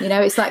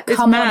 It's like,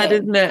 come on in,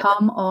 isn't it?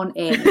 Come on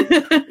in.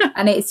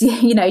 And it's,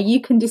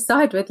 you can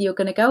decide whether you're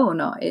going to go or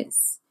not.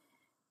 It's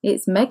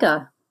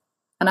mega.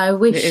 And I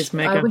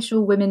wish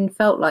all women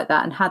felt like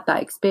that and had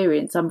that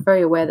experience. I'm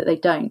very aware that they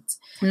don't.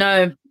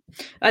 No.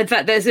 In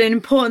fact, there's an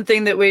important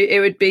thing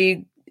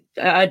that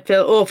I'd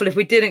feel awful if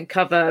we didn't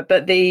cover,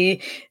 but the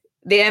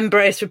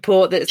Embrace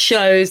report that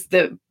shows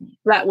that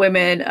Black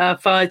women are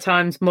 5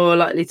 times more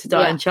likely to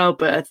die in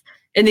childbirth.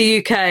 In the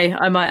UK,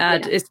 I might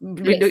add. It's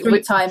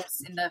 3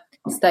 times in the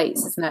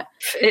States, isn't it?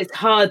 It's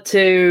hard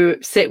to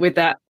sit with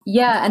that.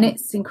 Yeah, and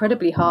it's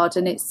incredibly hard,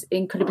 and it's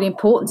incredibly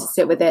important to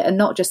sit with it, and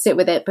not just sit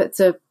with it, but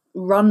to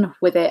run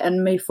with it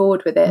and move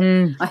forward with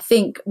it. I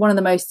think one of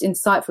the most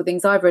insightful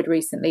things I've read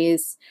recently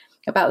is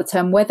about the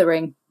term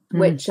weathering,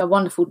 which a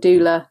wonderful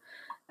doula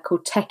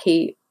called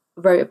Techie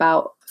wrote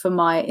about for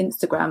my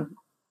Instagram,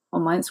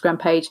 on my Instagram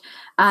page.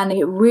 And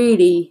it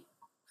really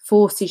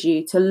forces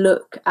you to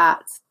look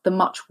at the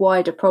much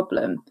wider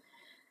problem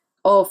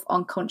of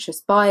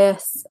unconscious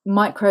bias,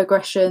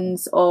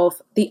 microaggressions,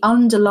 of the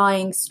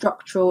underlying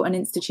structural and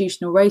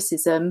institutional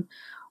racism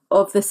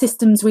of the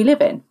systems we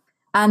live in,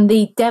 and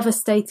the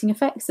devastating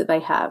effects that they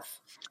have.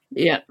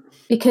 Yeah.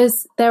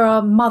 Because there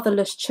are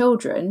motherless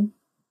children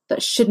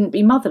that shouldn't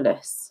be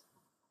motherless.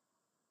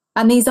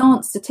 And these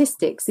aren't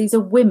statistics. These are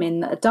women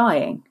that are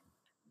dying.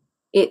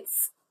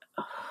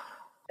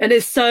 And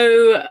it's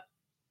so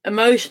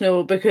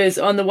emotional, because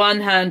on the one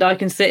hand, I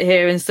can sit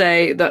here and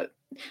say that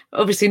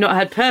obviously not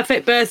had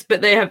perfect births,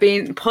 but they have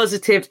been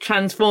positive,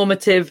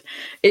 transformative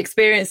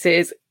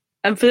experiences.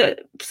 And for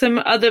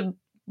some other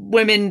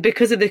women,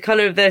 because of the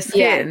colour of their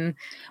skin. Yeah.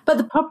 But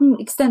the problem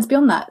extends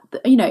beyond that.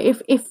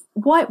 If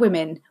white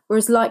women were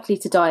as likely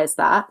to die as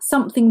that,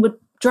 something would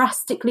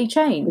drastically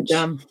change.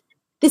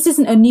 This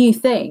isn't a new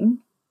thing.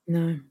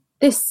 No.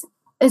 This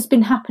has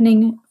been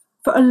happening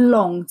for a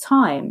long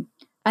time,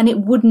 and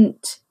it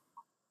wouldn't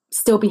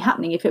still be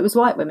happening if it was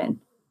white women.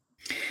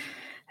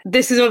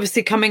 This is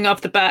obviously coming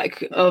off the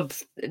back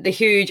of the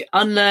huge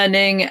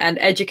unlearning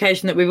and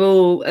education that we've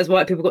all, as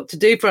white people, got to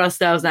do for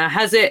ourselves now.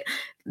 Has it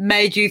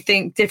made you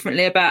think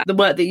differently about the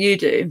work that you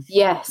do?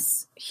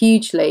 Yes,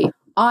 hugely.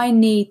 I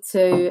need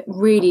to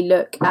really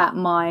look at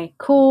my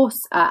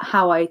course, at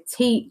how I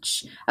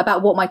teach,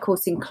 about what my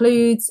course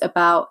includes,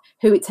 about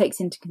who it takes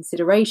into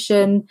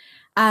consideration,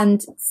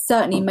 and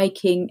certainly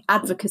making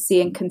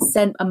advocacy and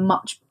consent a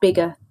much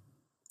bigger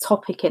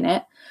topic in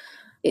it.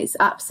 It's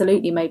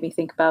absolutely made me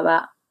think about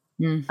that.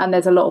 And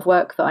there's a lot of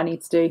work that I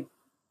need to do.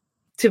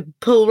 To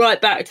pull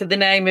right back to the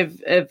name of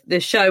the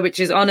show, which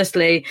is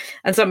Honestly,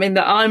 and something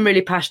that I'm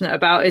really passionate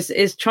about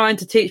is trying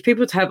to teach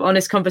people to have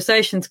honest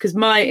conversations, because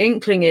my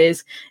inkling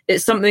is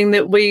it's something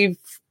that we've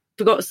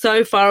got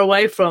so far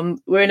away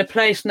from. We're in a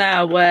place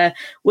now where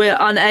we're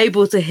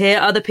unable to hear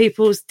other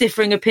people's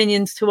differing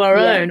opinions to our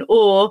own,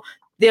 or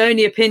the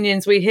only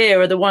opinions we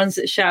hear are the ones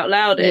that shout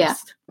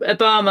loudest.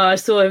 Obama, I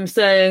saw him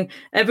saying,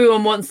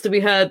 everyone wants to be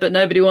heard, but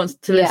nobody wants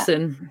to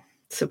listen.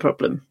 It's a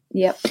problem.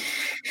 Yep.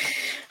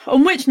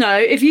 On which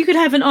note, if you could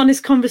have an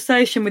honest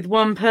conversation with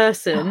one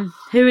person,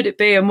 who would it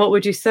be and what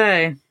would you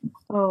say?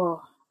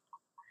 Oh,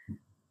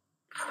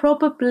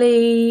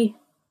 probably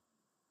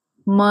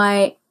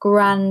my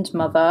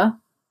grandmother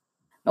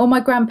or my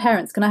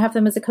grandparents. Can I have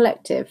them as a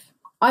collective?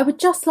 I would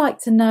just like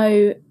to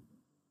know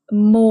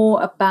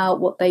more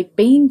about what they've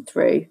been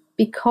through,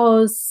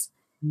 because,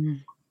 you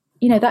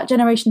know, that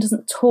generation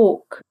doesn't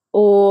talk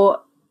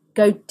or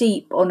go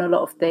deep on a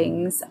lot of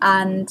things.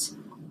 And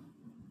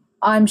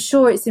I'm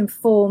sure it's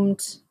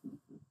informed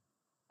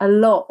a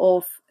lot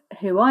of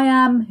who I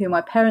am, who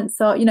my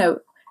parents are, you know,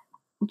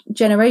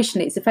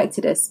 generationally it's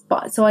affected us.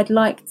 But so I'd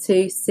like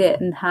to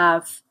sit and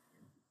have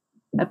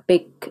a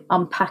big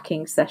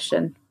unpacking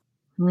session.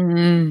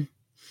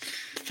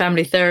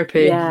 Family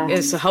therapy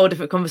is a whole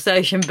different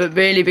conversation, but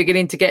really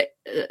beginning to get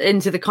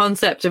into the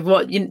concept of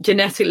what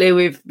genetically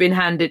we've been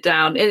handed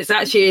down. It's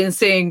actually in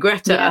seeing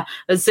Greta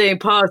and seeing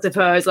parts of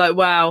her, it's like,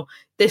 wow,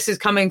 this is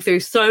coming through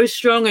so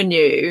strong in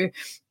you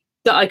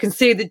that I can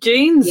see the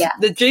genes,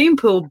 the gene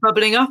pool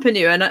bubbling up in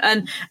you,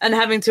 and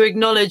having to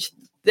acknowledge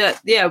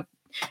that,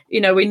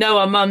 you know, we know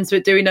our mums,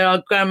 but do we know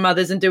our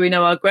grandmothers, and do we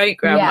know our great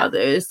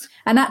grandmothers?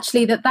 And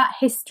actually that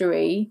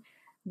history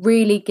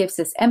really gives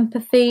us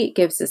empathy, it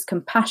gives us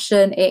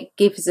compassion, it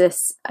gives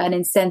us an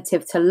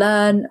incentive to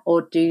learn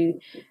or do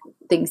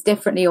things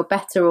differently or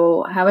better,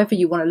 or however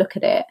you want to look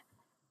at it,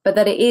 but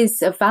that it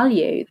is of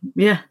value.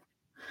 Yeah.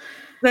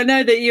 I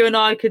know that you and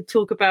I could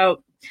talk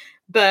about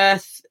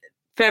birth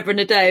forever and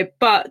a day,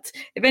 but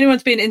if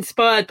anyone's been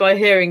inspired by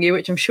hearing you,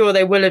 which I'm sure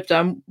they will have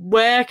done,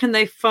 where can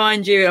they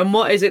find you, and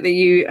what is it that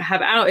you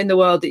have out in the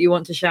world that you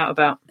want to shout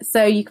about?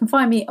 So you can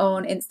find me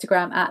on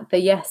Instagram at the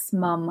Yes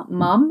Mum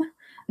Mum,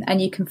 and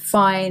you can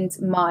find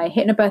my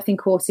hypnobirthing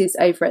courses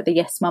over at the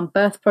Yes Mum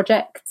Birth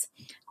Project,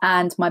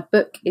 and my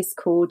book is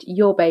called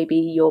Your Baby,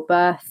 Your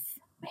Birth,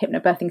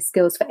 Hypnobirthing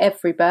Skills for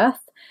Every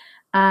Birth,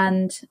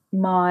 and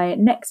my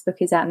next book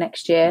is out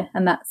next year,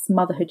 and that's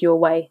Motherhood Your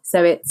Way.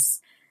 So it's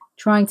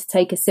trying to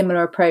take a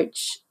similar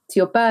approach to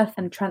your birth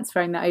and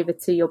transferring that over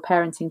to your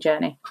parenting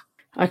journey.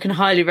 I can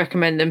highly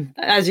recommend them.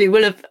 As you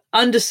will have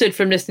understood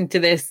from listening to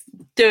this,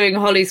 doing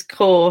Hollie's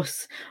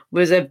course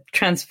was a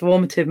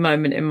transformative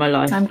moment in my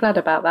life. I'm glad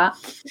about that.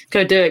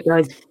 Go do it,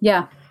 guys.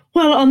 Yeah.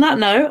 Well, on that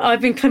note,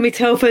 I've been Clemmie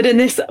Telford, and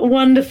this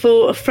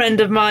wonderful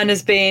friend of mine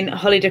has been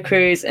Hollie De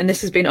Cruz, and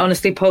this has been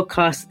Honestly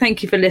Podcast.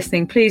 Thank you for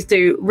listening. Please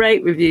do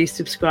rate, review,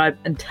 subscribe,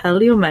 and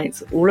tell your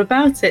mates all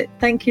about it.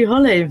 Thank you,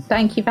 Hollie.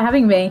 Thank you for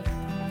having me.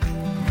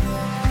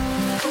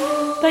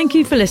 Thank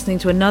you for listening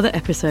to another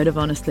episode of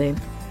Honestly.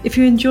 If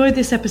you enjoyed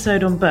this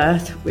episode on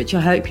birth, which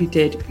I hope you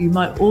did, you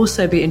might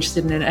also be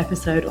interested in an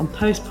episode on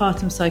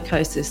postpartum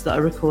psychosis that I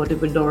recorded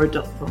with Laura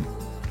Dotcom.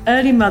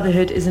 Early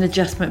motherhood is an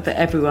adjustment for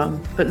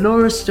everyone, but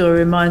Laura's story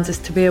reminds us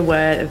to be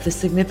aware of the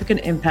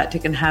significant impact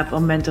it can have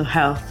on mental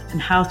health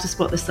and how to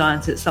spot the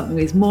signs that something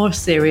is more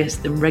serious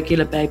than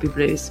regular baby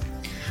blues.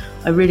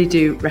 I really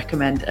do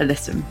recommend a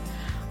listen.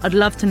 I'd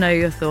love to know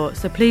your thoughts,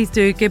 so please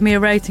do give me a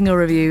rating or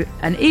review,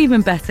 and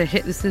even better,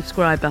 hit the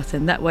subscribe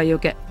button. That way you'll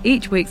get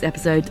each week's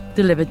episode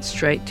delivered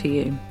straight to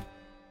you.